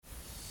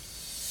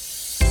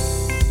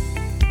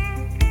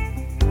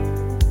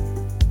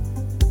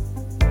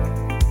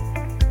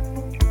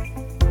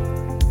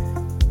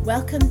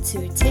Welcome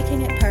to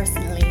Taking It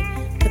Personally,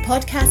 the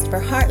podcast for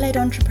heart-led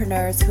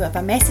entrepreneurs who have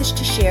a message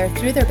to share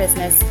through their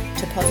business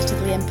to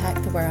positively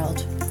impact the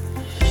world.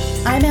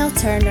 I'm Elle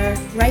Turner,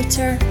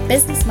 writer,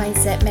 business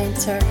mindset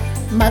mentor,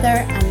 mother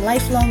and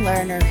lifelong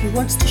learner who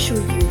wants to show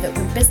you that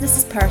when business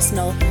is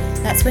personal,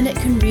 that's when it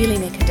can really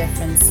make a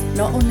difference,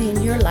 not only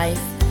in your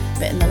life,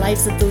 but in the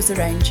lives of those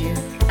around you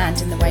and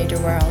in the wider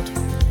world.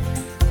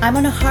 I'm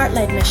on a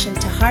heart-led mission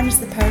to harness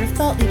the power of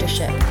thought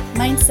leadership,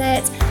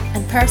 mindset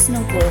and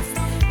personal growth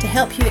to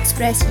help you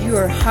express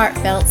your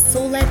heartfelt,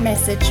 soul-led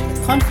message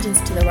with confidence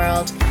to the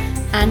world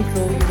and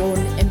grow your own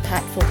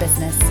impactful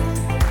business.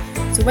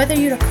 So whether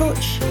you're a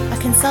coach, a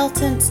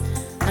consultant,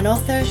 an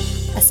author,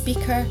 a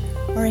speaker,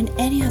 or in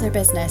any other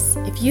business,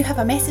 if you have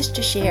a message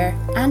to share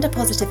and a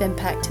positive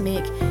impact to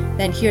make,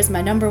 then here's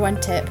my number one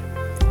tip.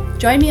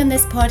 Join me on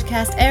this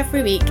podcast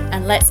every week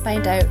and let's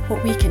find out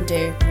what we can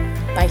do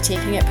by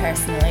taking it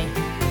personally.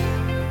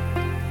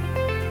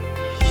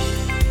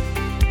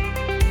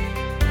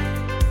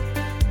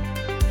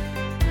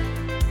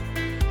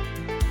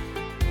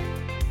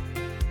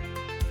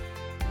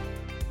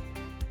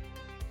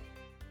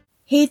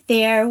 Hey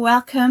there,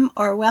 welcome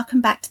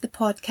back to the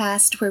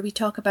podcast where we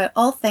talk about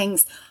all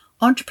things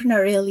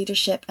entrepreneurial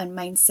leadership and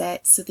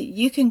mindset so that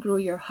you can grow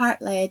your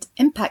heart-led,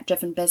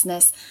 impact-driven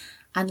business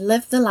and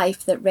live the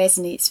life that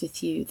resonates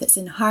with you, that's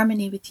in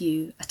harmony with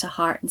you at a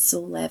heart and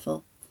soul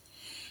level.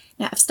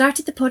 Now, I've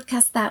started the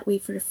podcast that way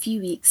for a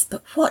few weeks,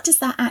 but what does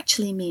that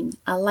actually mean?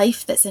 A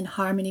life that's in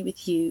harmony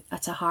with you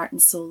at a heart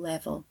and soul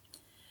level?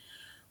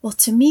 Well,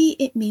 to me,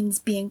 it means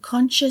being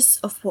conscious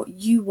of what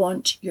you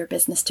want your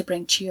business to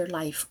bring to your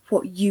life,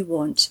 what you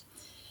want.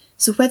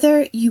 So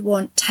whether you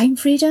want time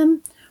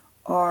freedom,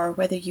 or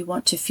whether you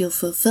want to feel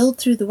fulfilled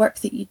through the work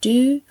that you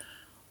do,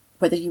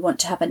 whether you want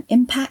to have an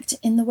impact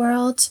in the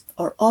world,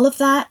 or all of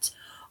that,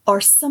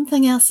 or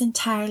something else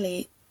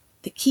entirely,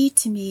 the key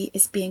to me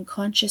is being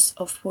conscious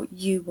of what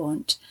you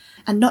want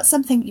and not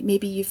something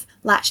maybe you've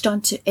latched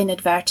onto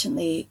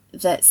inadvertently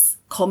that's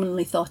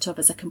commonly thought of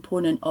as a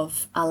component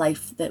of a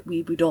life that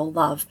we would all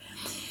love.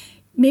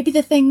 Maybe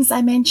the things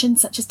I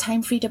mentioned, such as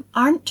time freedom,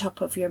 aren't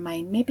top of your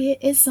mind. Maybe it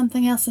is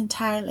something else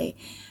entirely.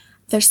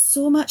 There's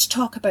so much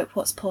talk about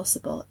what's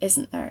possible,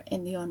 isn't there,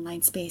 in the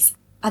online space?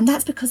 And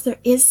that's because there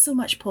is so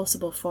much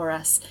possible for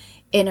us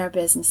in our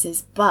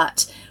businesses.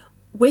 But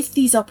with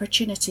these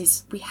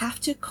opportunities, we have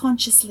to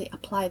consciously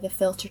apply the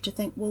filter to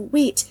think, well,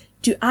 wait,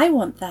 do I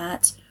want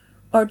that?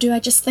 Or do I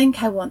just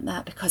think I want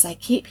that because I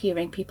keep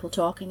hearing people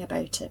talking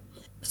about it?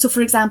 So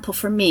for example,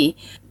 for me,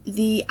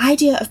 the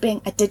idea of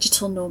being a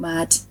digital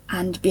nomad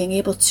and being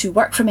able to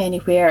work from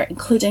anywhere,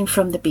 including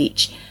from the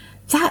beach,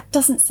 that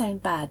doesn't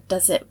sound bad,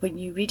 does it? When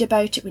you read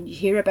about it, when you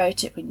hear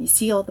about it, when you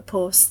see all the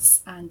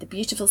posts and the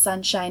beautiful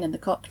sunshine and the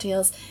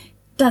cocktails,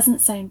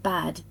 doesn't sound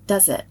bad,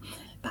 does it?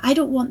 But I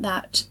don't want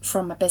that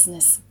from a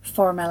business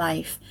for my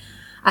life.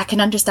 I can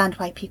understand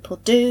why people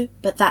do,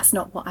 but that's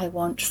not what I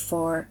want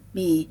for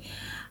me.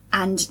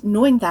 And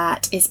knowing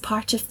that is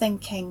part of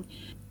thinking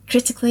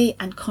critically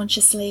and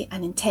consciously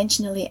and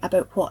intentionally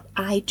about what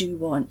I do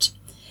want.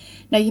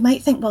 Now you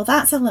might think, well,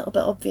 that's a little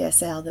bit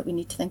obvious, Elle, that we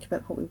need to think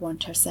about what we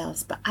want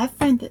ourselves, but I've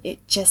found that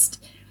it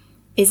just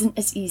isn't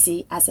as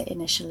easy as it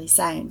initially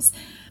sounds,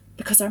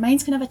 because our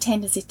minds can have a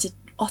tendency to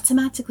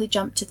automatically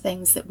jump to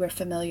things that we're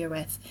familiar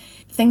with,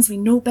 things we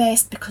know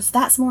best, because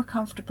that's more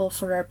comfortable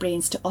for our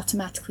brains to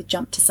automatically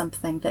jump to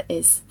something that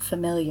is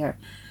familiar.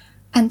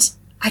 And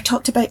I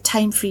talked about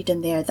time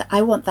freedom there, that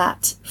I want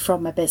that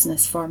from my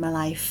business, for my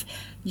life.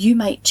 You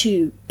might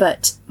too,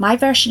 but my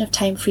version of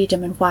time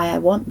freedom and why I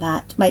want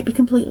that might be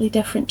completely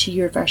different to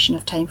your version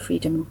of time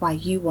freedom and why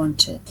you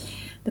want it.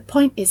 The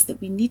point is that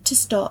we need to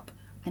stop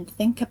and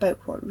think about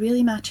what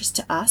really matters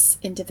to us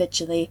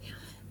individually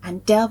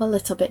and delve a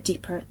little bit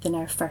deeper than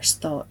our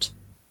first thought.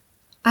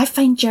 I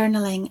find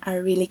journaling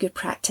a really good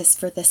practice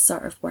for this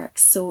sort of work.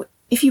 So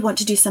if you want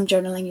to do some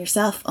journaling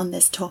yourself on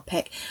this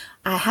topic,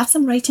 I have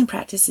some writing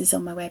practices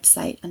on my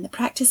website, and the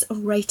practice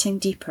of writing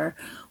deeper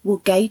will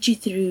guide you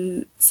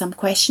through some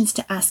questions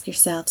to ask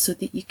yourself so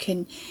that you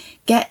can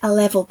get a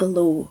level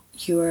below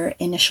your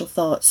initial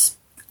thoughts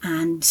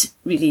and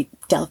really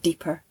delve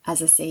deeper,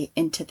 as I say,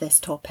 into this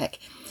topic.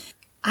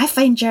 I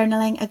find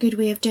journaling a good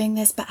way of doing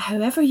this, but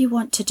however you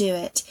want to do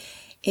it,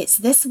 it's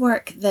this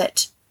work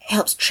that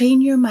helps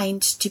train your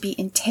mind to be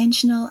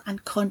intentional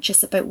and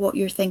conscious about what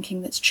you're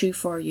thinking that's true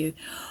for you,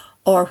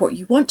 or what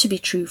you want to be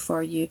true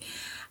for you.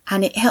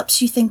 And it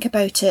helps you think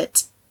about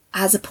it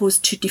as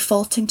opposed to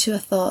defaulting to a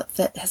thought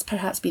that has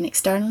perhaps been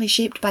externally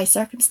shaped by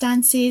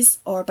circumstances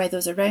or by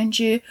those around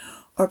you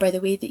or by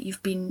the way that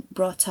you've been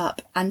brought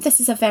up. And this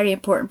is a very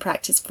important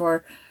practice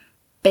for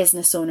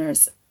business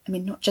owners. I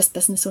mean, not just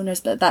business owners,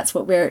 but that's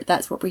what we're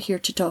here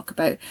to talk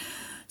about.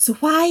 So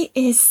why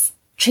is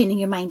training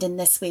your mind in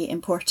this way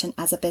important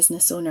as a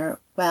business owner?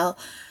 Well,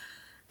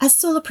 as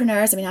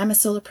solopreneurs, I'm a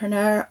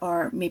solopreneur,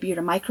 or maybe you're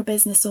a micro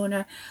business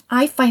owner.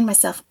 I find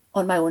myself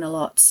on my own a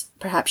lot.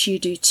 Perhaps you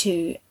do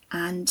too.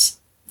 And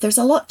there's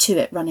a lot to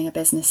it running a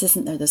business,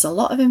 isn't there? There's a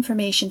lot of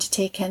information to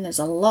take in. There's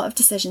a lot of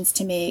decisions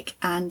to make.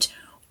 And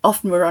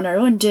often we're on our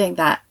own doing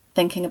that,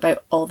 thinking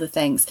about all the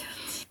things.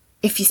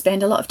 If you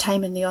spend a lot of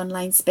time in the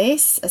online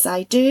space, as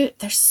I do,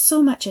 there's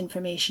so much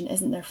information,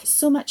 isn't there?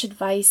 So much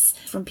advice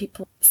from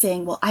people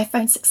saying, well, I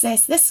found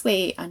success this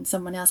way, and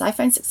someone else, I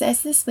found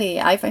success this way,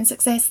 I found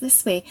success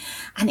this way.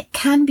 And it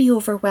can be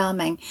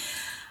overwhelming.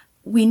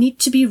 We need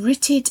to be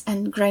rooted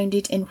and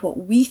grounded in what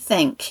we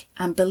think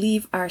and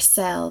believe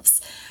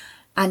ourselves.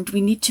 And we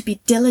need to be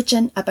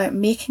diligent about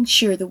making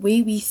sure the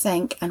way we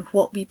think and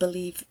what we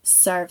believe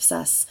serves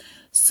us,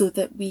 so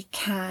that we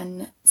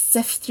can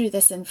sift through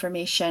this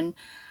information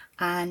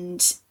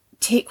and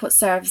take what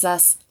serves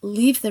us,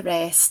 leave the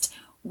rest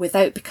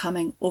without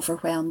becoming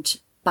overwhelmed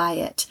by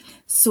it.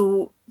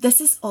 So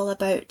this is all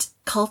about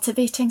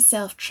cultivating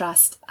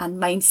self-trust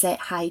and mindset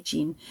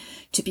hygiene,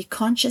 to be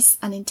conscious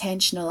and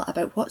intentional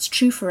about what's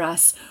true for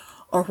us,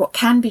 or what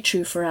can be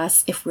true for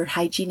us if we're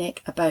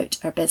hygienic about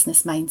our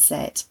business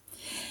mindset.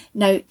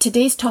 Now,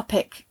 today's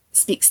topic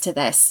speaks to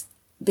this,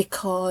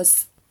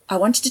 because I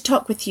wanted to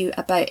talk with you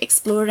about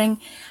exploring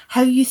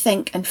how you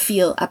think and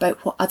feel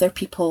about what other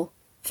people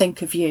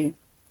think of you.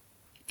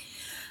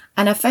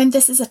 And I found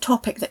this is a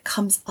topic that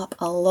comes up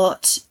a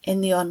lot in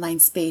the online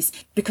space,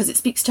 because it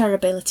speaks to our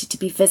ability to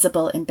be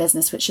visible in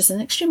business, which is an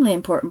extremely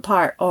important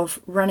part of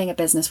running a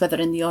business, whether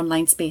in the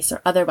online space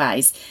or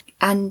otherwise.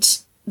 And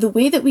the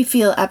way that we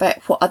feel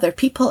about what other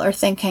people are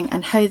thinking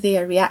and how they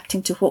are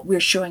reacting to what we're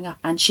showing up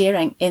and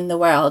sharing in the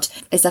world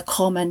is a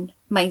common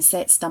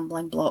mindset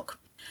stumbling block.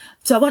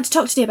 So I want to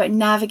talk today about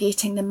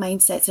navigating the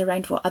mindsets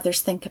around what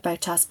others think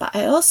about us, but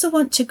I also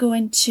want to go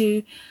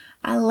into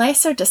a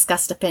lesser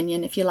discussed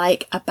opinion, if you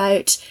like,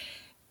 about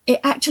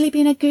it actually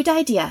being a good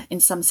idea in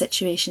some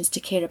situations to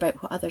care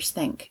about what others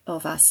think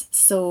of us.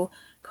 So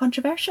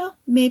controversial?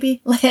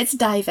 Maybe. Let's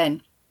dive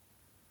in.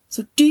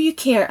 So do you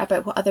care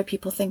about what other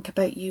people think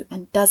about you,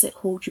 and does it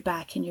hold you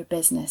back in your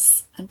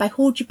business? And by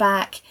hold you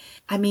back,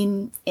 I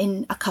mean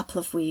in a couple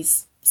of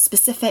ways,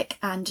 specific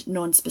and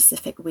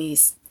non-specific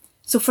ways.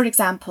 So for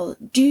example,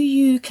 do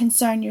you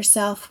concern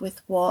yourself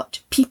with what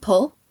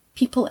people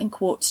in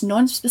quotes,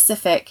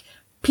 non-specific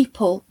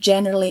people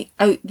generally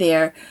out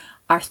there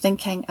are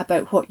thinking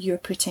about what you're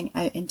putting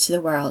out into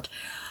the world?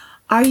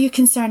 Are you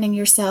concerning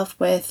yourself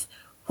with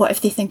what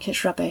if they think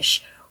it's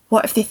rubbish?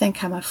 What if they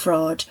think I'm a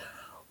fraud?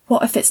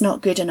 What if it's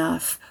not good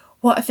enough?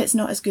 What if it's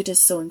not as good as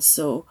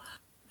so-and-so?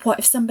 What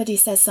if somebody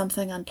says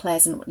something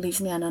unpleasant, leaves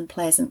me an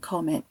unpleasant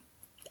comment?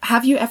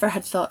 Have you ever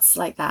had thoughts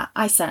like that?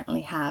 I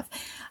certainly have,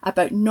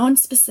 about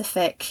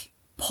non-specific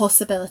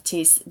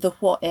possibilities, the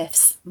what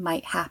ifs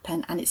might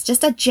happen. And it's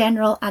just a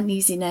general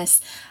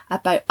uneasiness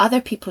about other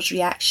people's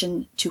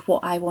reaction to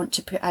what I want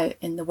to put out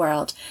in the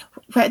world.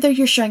 Whether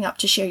you're showing up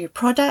to share your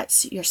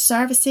products, your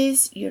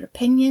services, your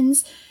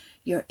opinions,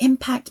 your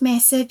impact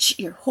message,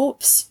 your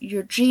hopes,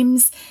 your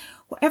dreams,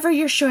 whatever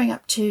you're showing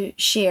up to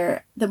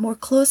share, the more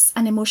close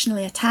and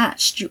emotionally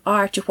attached you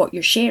are to what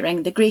you're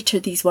sharing, the greater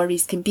these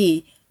worries can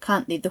be,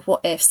 can't they? The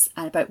what ifs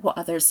and about what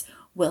others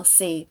will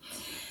say.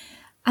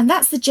 And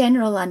that's the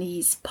general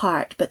unease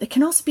part, but there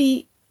can also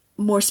be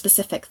more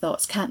specific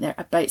thoughts, can't there,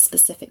 about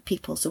specific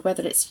people. So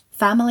whether it's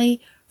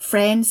family,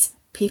 friends,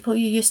 people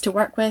you used to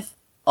work with,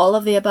 all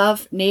of the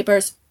above,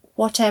 neighbours,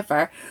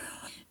 whatever.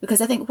 Because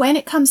I think when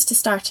it comes to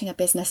starting a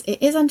business,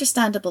 it is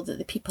understandable that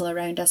the people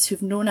around us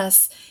who've known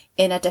us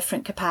in a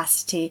different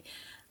capacity,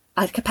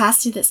 a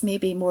capacity that's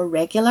maybe more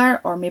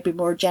regular or maybe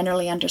more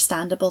generally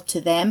understandable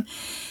to them,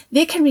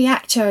 they can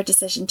react to our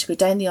decision to go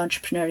down the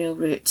entrepreneurial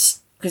route,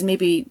 because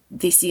maybe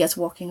they see us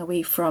walking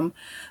away from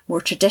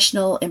more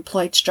traditional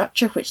employed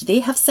structure, which they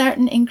have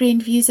certain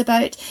ingrained views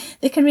about.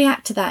 They can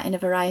react to that in a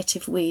variety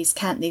of ways,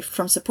 can't they?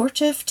 From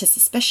supportive to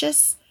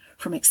suspicious,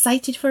 from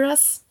excited for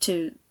us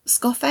to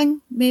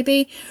scoffing,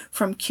 maybe,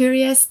 from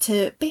curious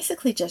to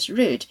basically just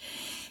rude.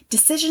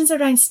 Decisions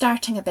around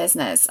starting a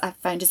business, I've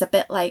found, is a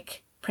bit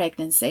like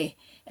pregnancy.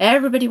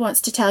 Everybody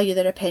wants to tell you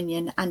their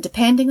opinion, and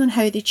depending on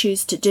how they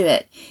choose to do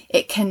it,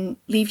 it can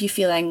leave you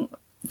feeling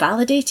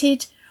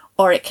validated,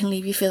 or it can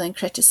leave you feeling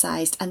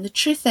criticised. And the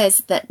truth is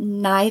that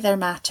neither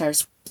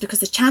matters, because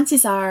the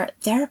chances are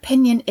their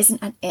opinion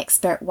isn't an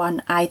expert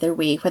one either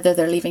way, whether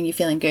they're leaving you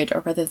feeling good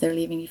or whether they're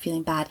leaving you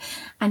feeling bad.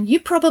 And you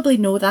probably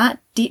know that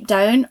deep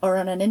down or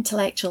on an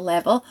intellectual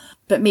level,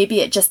 but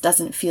maybe it just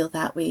doesn't feel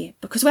that way.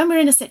 Because when we're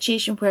in a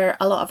situation where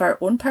a lot of our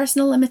own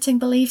personal limiting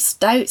beliefs,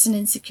 doubts and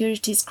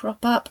insecurities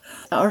crop up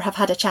or have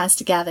had a chance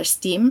to gather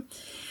steam,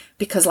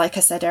 because like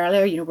I said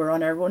earlier, we're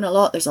on our own a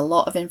lot. There's a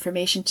lot of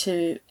information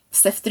to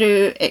sift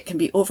through. It can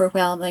be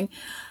overwhelming.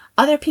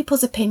 Other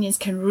people's opinions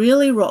can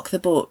really rock the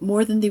boat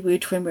more than they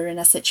would when we're in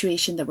a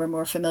situation that we're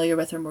more familiar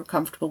with or more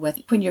comfortable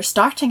with. When you're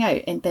starting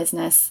out in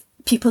business,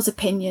 people's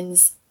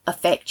opinions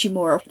affect you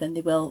more than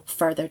they will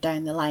further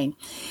down the line.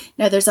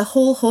 Now, there's a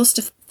whole host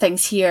of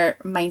things here,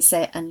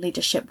 mindset and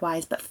leadership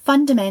wise, but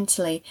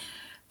fundamentally,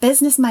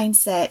 business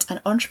mindset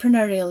and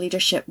entrepreneurial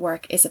leadership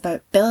work is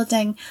about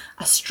building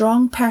a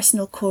strong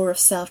personal core of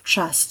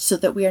self-trust so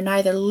that we are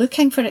neither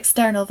looking for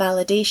external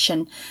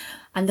validation,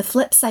 and the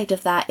flip side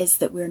of that is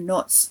that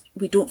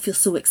we don't feel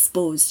so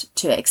exposed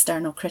to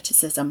external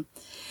criticism.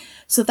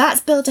 So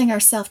that's building our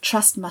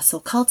self-trust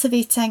muscle,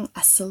 cultivating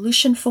a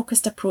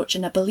solution-focused approach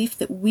and a belief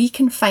that we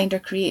can find or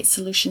create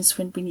solutions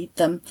when we need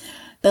them,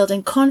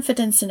 building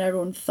confidence in our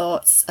own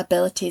thoughts,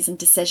 abilities and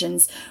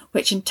decisions,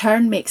 which in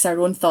turn makes our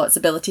own thoughts,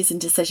 abilities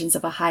and decisions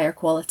of a higher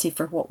quality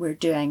for what we're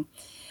doing.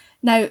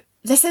 Now,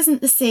 this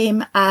isn't the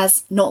same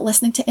as not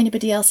listening to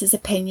anybody else's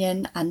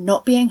opinion and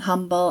not being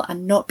humble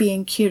and not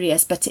being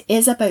curious, but it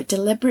is about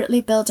deliberately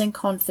building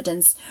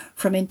confidence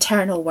from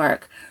internal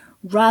work,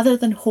 rather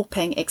than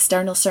hoping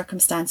external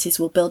circumstances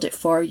will build it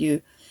for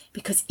you,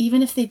 because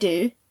even if they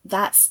do,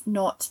 that's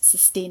not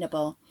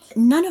sustainable.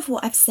 None of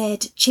what I've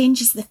said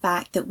changes the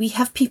fact that we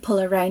have people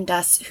around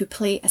us who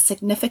play a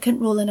significant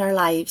role in our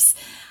lives,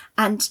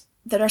 and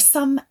there are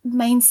some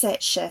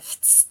mindset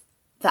shifts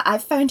that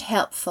I've found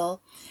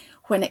helpful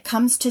when it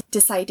comes to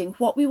deciding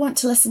what we want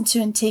to listen to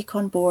and take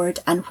on board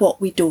and what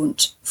we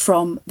don't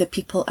from the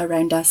people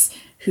around us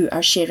who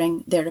are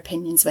sharing their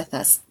opinions with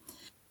us.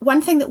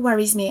 One thing that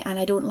worries me, and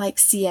I don't like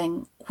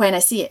seeing when I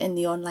see it in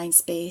the online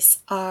space,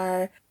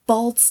 are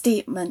bold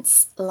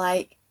statements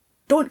like,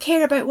 don't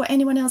care about what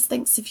anyone else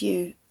thinks of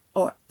you,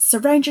 or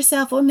surround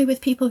yourself only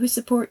with people who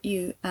support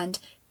you, and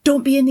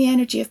don't be in the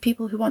energy of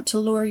people who want to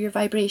lower your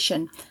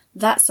vibration,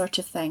 that sort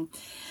of thing.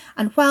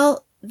 And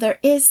while there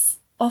is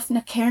often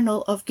a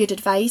kernel of good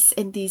advice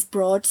in these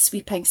broad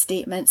sweeping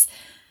statements,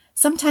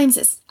 sometimes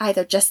it's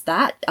either just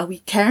that, a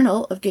wee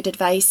kernel of good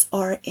advice,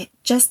 or it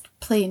just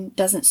plain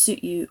doesn't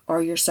suit you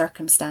or your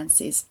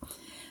circumstances.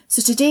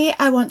 So today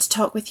I want to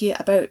talk with you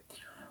about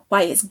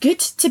why it's good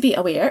to be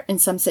aware in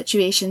some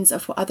situations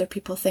of what other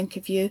people think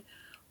of you,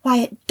 why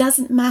it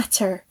doesn't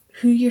matter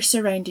who you're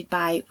surrounded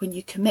by when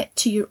you commit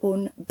to your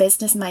own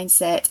business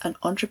mindset and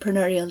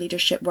entrepreneurial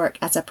leadership work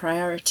as a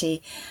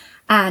priority,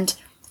 and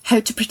how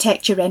to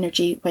protect your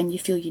energy when you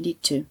feel you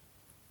need to.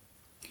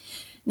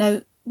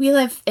 Now, we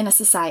live in a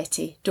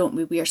society, don't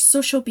we? We are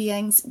social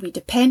beings, we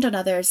depend on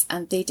others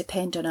and they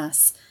depend on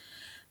us.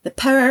 The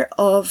power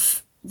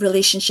of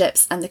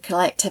relationships and the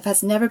collective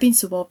has never been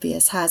so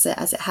obvious, has it,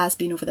 as it has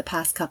been over the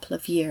past couple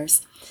of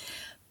years.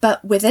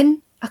 But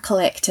within a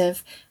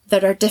collective,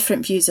 there are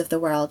different views of the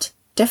world,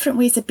 different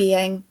ways of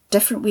being,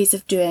 different ways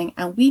of doing,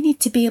 and we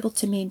need to be able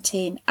to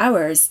maintain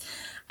ours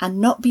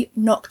and not be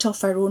knocked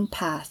off our own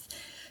path.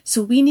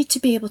 So we need to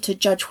be able to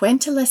judge when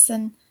to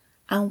listen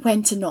and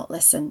when to not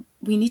listen.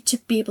 We need to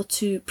be able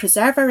to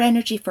preserve our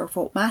energy for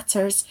what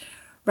matters,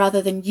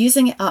 rather than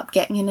using it up,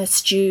 getting in a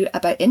stew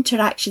about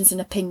interactions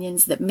and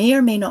opinions that may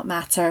or may not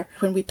matter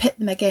when we pit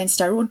them against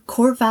our own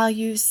core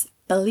values,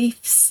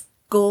 beliefs,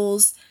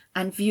 goals,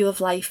 and view of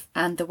life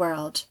and the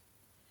world.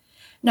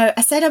 Now,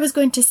 I said I was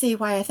going to say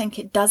why I think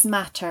it does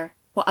matter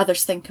what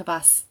others think of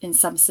us in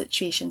some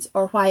situations,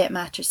 or why it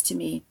matters to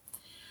me.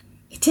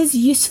 It is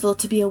useful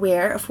to be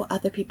aware of what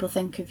other people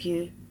think of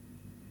you,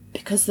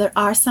 because there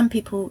are some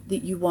people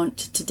that you want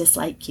to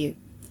dislike you.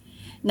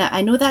 Now,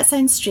 I know that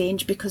sounds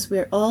strange because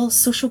we're all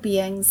social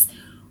beings.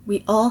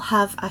 We all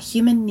have a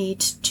human need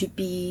to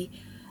be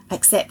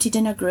accepted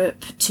in a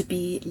group, to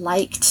be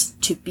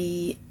liked, to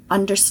be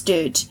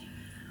understood.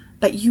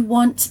 But you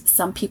want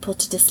some people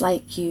to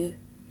dislike you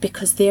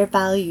because their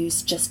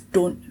values just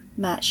don't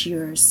match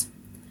yours.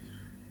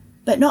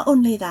 But not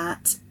only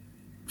that,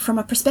 from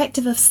a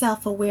perspective of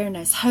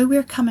self-awareness, how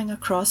we're coming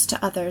across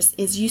to others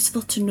is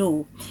useful to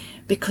know,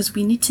 because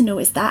we need to know,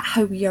 is that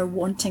how we are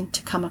wanting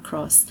to come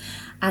across?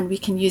 And we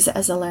can use it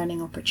as a learning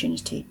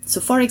opportunity.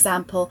 So for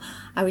example,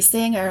 I was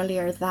saying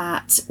earlier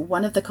that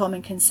one of the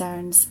common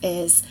concerns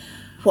is,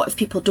 what if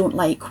people don't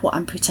like what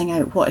I'm putting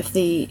out? What if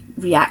they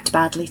react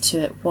badly to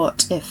it?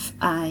 What if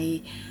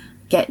I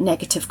get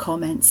negative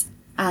comments?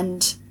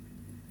 And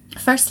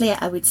firstly,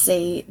 I would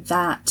say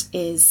that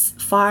is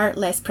far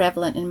less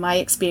prevalent in my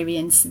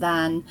experience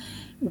than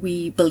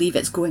we believe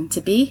it's going to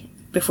be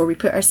before we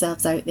put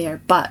ourselves out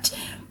there. But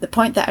the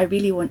point that I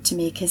really want to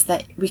make is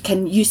that we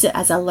can use it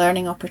as a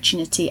learning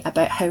opportunity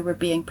about how we're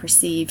being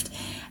perceived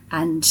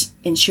and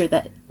ensure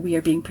that we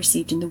are being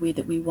perceived in the way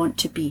that we want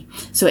to be.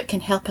 So it can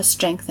help us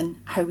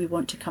strengthen how we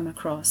want to come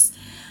across.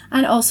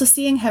 And also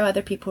seeing how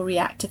other people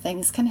react to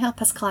things can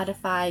help us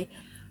clarify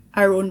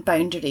our own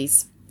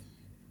boundaries.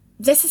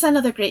 This is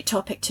another great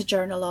topic to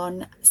journal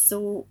on.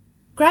 So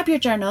grab your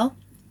journal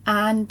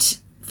and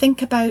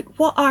think about,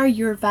 what are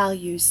your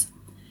values?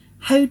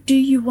 How do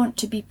you want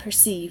to be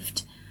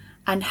perceived?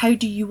 And how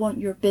do you want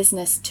your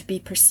business to be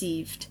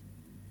perceived?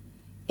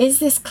 Is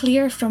this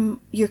clear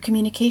from your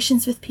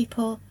communications with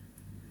people?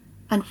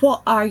 And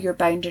what are your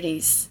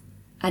boundaries?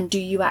 And do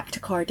you act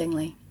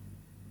accordingly?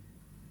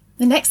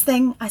 The next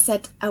thing I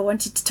said I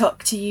wanted to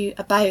talk to you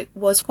about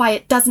was why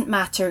it doesn't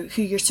matter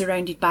who you're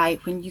surrounded by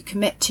when you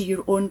commit to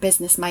your own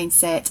business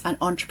mindset and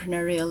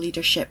entrepreneurial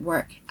leadership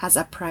work as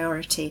a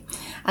priority.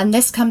 And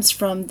this comes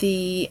from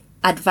the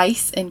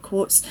advice, in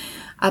quotes,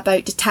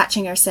 about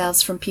detaching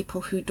ourselves from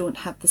people who don't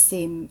have the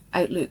same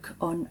outlook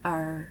on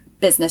our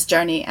business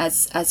journey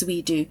as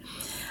we do.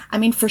 I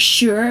mean, for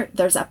sure,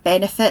 there's a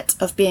benefit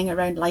of being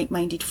around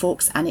like-minded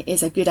folks, and it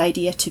is a good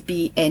idea to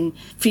be in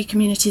free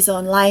communities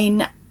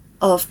online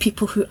of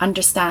people who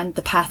understand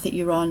the path that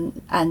you're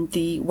on and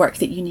the work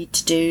that you need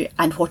to do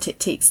and what it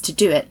takes to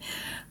do it.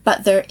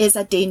 But there is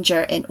a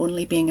danger in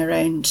only being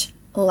around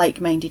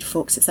like-minded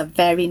folks. It's a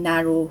very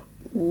narrow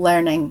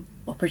learning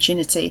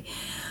opportunity.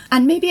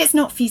 And maybe it's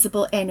not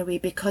feasible anyway,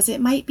 because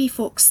it might be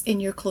folks in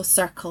your close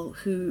circle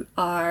who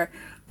are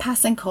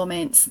passing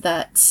comments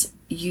that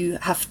you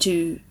have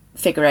to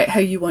figure out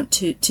how you want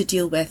to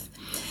deal with.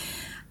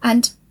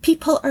 And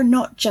people are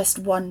not just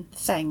one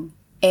thing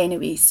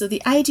anyway. So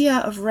the idea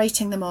of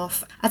writing them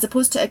off as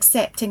opposed to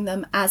accepting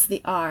them as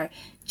they are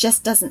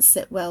just doesn't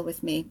sit well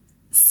with me.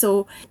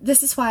 So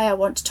this is why I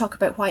want to talk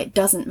about why it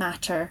doesn't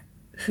matter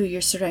who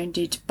you're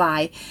surrounded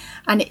by.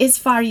 And it is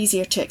far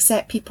easier to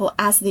accept people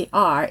as they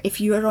are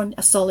if you are on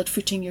a solid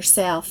footing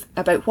yourself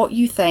about what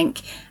you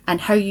think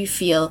and how you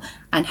feel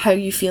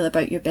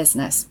about your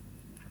business.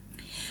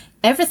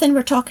 Everything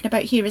we're talking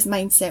about here is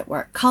mindset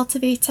work,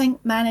 cultivating,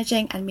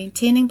 managing and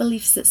maintaining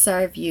beliefs that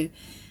serve you,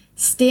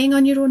 staying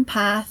on your own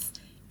path,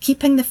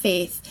 keeping the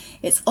faith.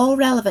 It's all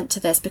relevant to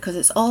this because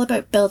it's all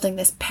about building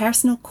this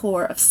personal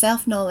core of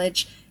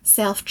self-knowledge,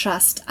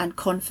 self-trust and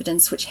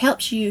confidence, which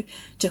helps you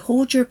to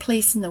hold your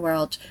place in the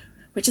world,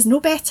 which is no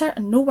better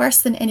and no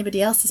worse than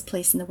anybody else's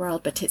place in the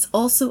world, but it's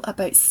also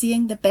about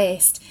seeing the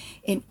best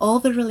in all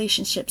the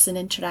relationships and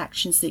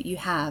interactions that you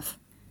have.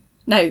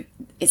 Now,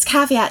 it's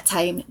caveat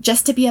time.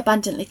 Just to be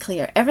abundantly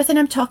clear, everything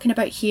I'm talking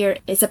about here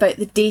is about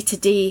the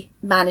day-to-day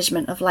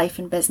management of life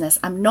and business.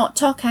 I'm not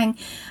talking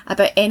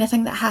about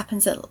anything that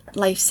happens at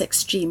life's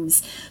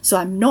extremes. So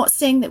I'm not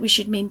saying that we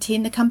should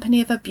maintain the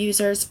company of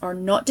abusers or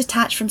not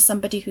detach from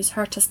somebody who's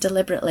hurt us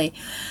deliberately.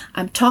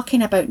 I'm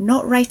talking about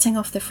not writing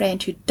off the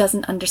friend who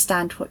doesn't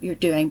understand what you're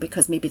doing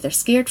because maybe they're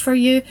scared for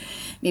you.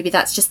 Maybe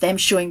that's just them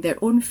showing their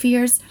own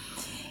fears.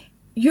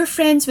 You're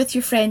friends with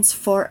your friends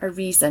for a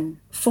reason.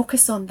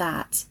 Focus on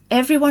that.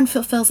 Everyone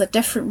fulfills a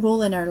different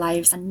role in our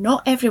lives and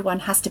not everyone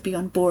has to be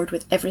on board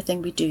with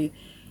everything we do.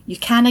 You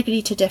can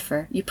agree to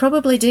differ. You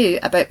probably do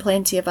about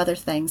plenty of other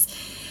things.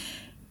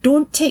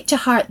 Don't take to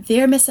heart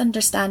their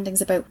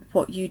misunderstandings about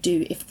what you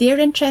do. If they're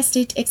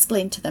interested,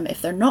 explain to them.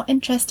 If they're not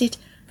interested,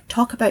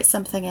 talk about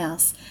something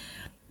else.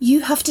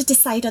 You have to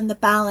decide on the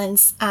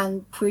balance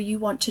and where you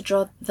want to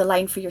draw the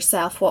line for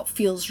yourself, what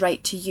feels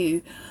right to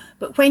you.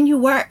 But when you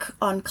work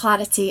on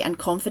clarity and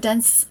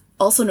confidence,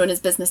 also known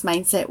as business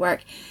mindset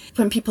work,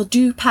 when people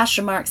do pass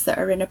remarks that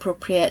are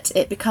inappropriate,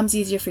 it becomes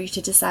easier for you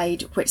to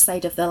decide which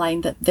side of the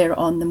line that they're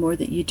on the more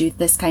that you do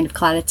this kind of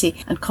clarity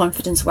and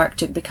confidence work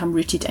to become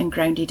rooted and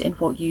grounded in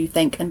what you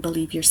think and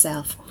believe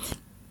yourself.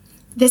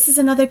 This is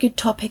another good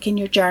topic in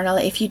your journal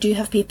if you do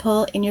have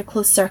people in your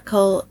close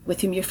circle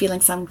with whom you're feeling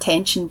some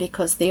tension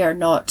because they are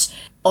not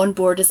on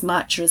board as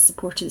much or as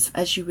supportive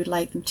as you would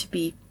like them to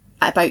be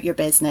about your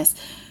business.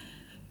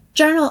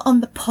 Journal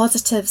on the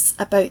positives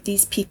about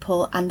these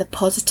people and the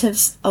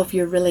positives of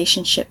your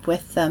relationship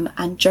with them,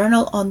 and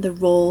journal on the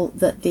role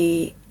that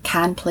they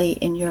can play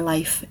in your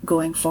life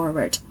going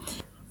forward.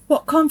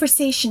 What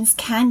conversations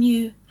can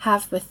you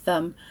have with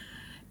them?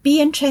 Be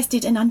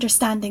interested in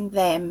understanding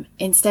them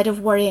instead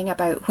of worrying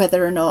about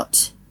whether or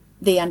not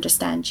they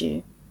understand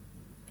you.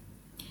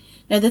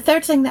 Now, the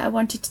third thing that I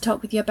wanted to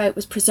talk with you about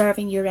was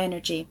preserving your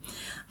energy.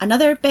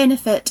 Another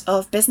benefit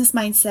of business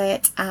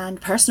mindset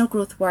and personal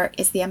growth work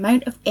is the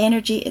amount of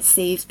energy it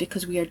saves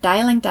because we are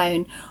dialing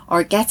down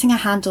or getting a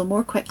handle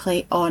more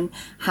quickly on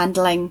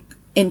handling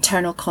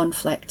internal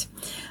conflict.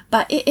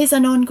 But it is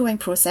an ongoing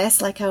process,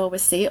 like I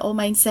always say, all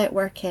mindset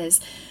work is.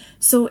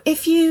 So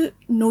if you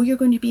know you're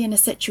going to be in a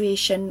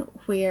situation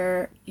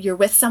where you're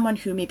with someone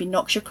who maybe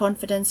knocks your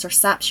confidence or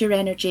saps your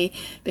energy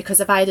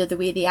because of either the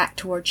way they act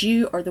towards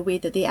you or the way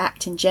that they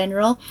act in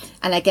general,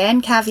 and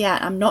again,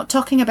 caveat, I'm not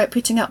talking about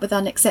putting up with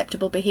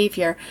unacceptable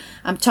behaviour.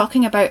 I'm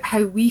talking about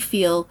how we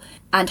feel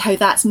and how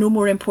that's no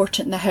more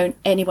important than how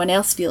anyone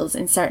else feels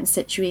in certain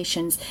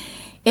situations.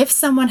 If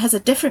someone has a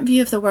different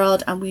view of the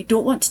world and we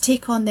don't want to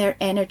take on their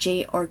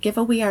energy or give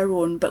away our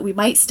own, but we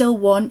might still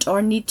want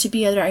or need to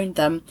be around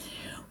them,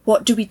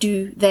 what do we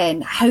do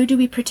then? How do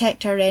we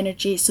protect our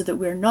energy so that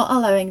we're not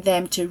allowing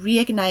them to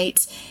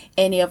reignite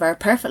any of our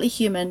perfectly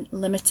human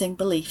limiting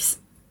beliefs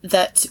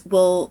that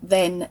will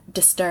then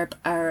disturb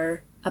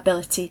our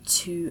ability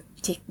to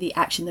take the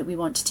action that we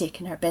want to take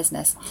in our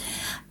business?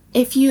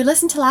 If you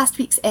listened to last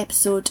week's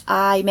episode,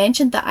 I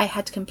mentioned that I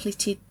had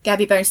completed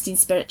Gabby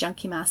Bernstein's Spirit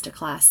Junkie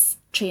Masterclass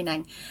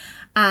training.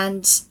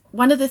 And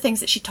one of the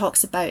things that she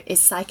talks about is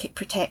psychic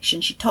protection.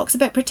 She talks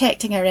about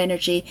protecting our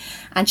energy,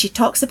 and she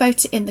talks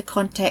about it in the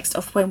context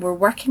of when we're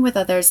working with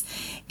others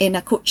in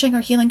a coaching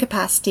or healing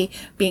capacity,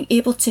 being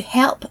able to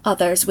help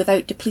others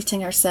without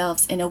depleting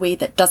ourselves in a way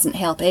that doesn't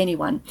help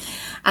anyone.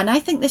 And I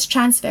think this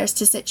transfers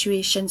to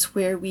situations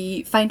where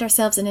we find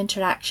ourselves in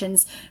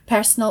interactions,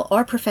 personal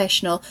or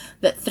professional,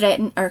 that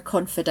threaten our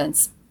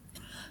confidence.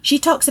 She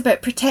talks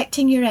about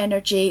protecting your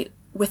energy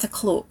with a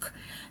cloak.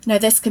 Now,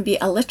 this can be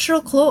a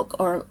literal cloak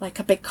or like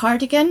a big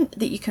cardigan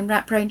that you can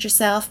wrap around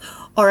yourself,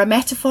 or a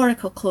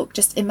metaphorical cloak,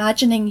 just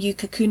imagining you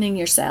cocooning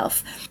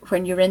yourself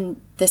when you're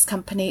in this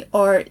company,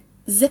 or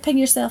zipping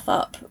yourself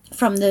up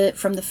from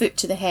the foot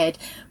to the head.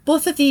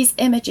 Both of these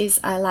images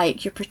I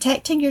like. You're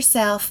protecting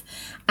yourself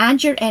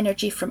and your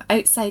energy from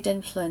outside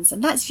influence,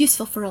 and that's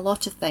useful for a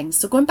lot of things.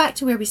 So going back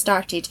to where we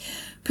started,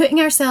 putting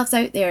ourselves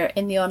out there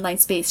in the online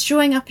space,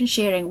 showing up and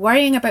sharing,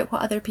 worrying about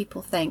what other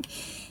people think.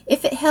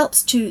 If it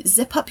helps to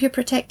zip up your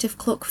protective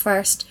cloak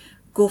first,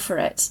 go for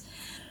it.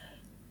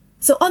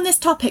 So on this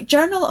topic,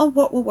 journal on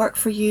what will work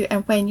for you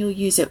and when you'll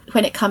use it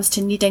when it comes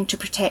to needing to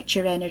protect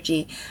your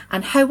energy,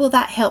 and how will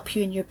that help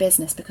you in your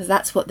business, because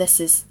that's what this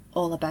is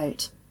all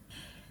about.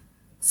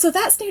 So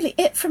that's nearly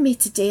it for me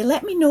today.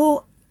 Let me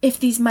know if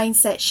these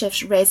mindset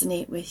shifts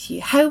resonate with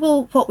you. How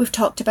will what we've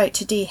talked about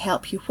today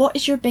help you? What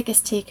is your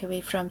biggest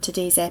takeaway from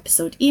today's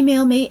episode?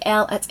 Email me,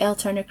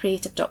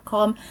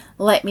 elle@elleturnercreative.com.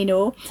 Let me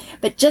know.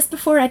 But just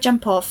before I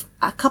jump off,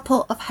 a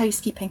couple of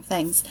housekeeping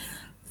things.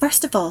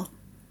 First of all,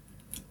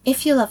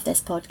 if you love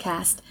this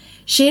podcast,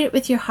 share it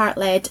with your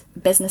heart-led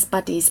business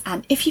buddies.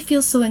 And if you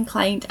feel so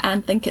inclined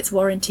and think it's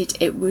warranted,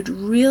 it would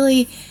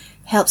really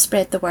help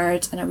spread the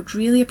word. And I would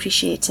really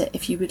appreciate it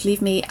if you would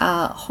leave me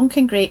a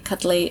honking great,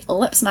 cuddly,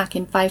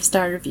 lip-smacking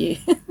 5-star review.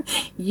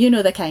 You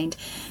know the kind.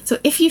 So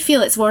if you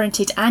feel it's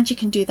warranted and you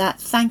can do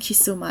that, thank you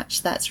so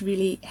much. That's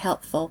really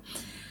helpful.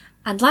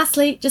 And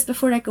lastly, just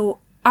before I go,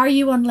 are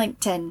you on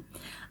LinkedIn?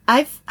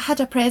 I've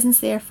had a presence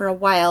there for a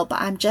while, but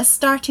I'm just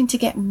starting to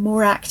get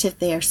more active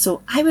there.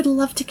 So I would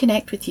love to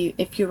connect with you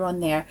if you're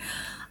on there.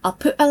 I'll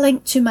put a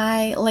link to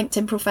my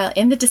LinkedIn profile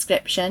in the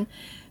description.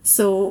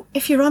 So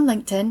if you're on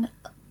LinkedIn,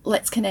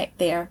 let's connect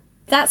there.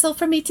 That's all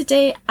from me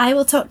today. I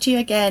will talk to you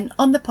again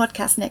on the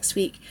podcast next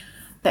week.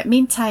 But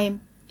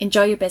meantime,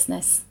 enjoy your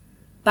business.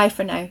 Bye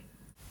for now.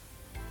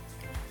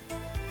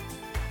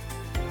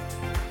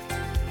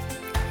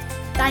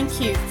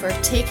 Thank you for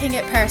taking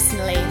it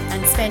personally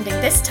and spending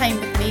this time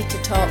with me to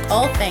talk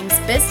all things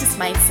business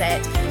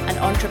mindset and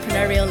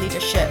entrepreneurial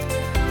leadership.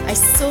 I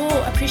so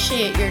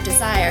appreciate your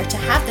desire to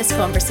have this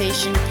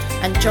conversation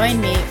and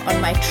join me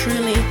on my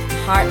truly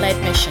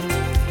heart-led mission.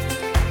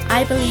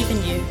 I believe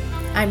in you.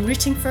 I'm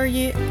rooting for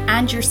you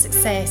and your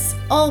success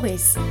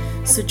always.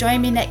 So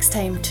join me next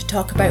time to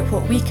talk about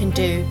what we can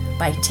do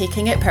by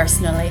taking it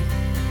personally.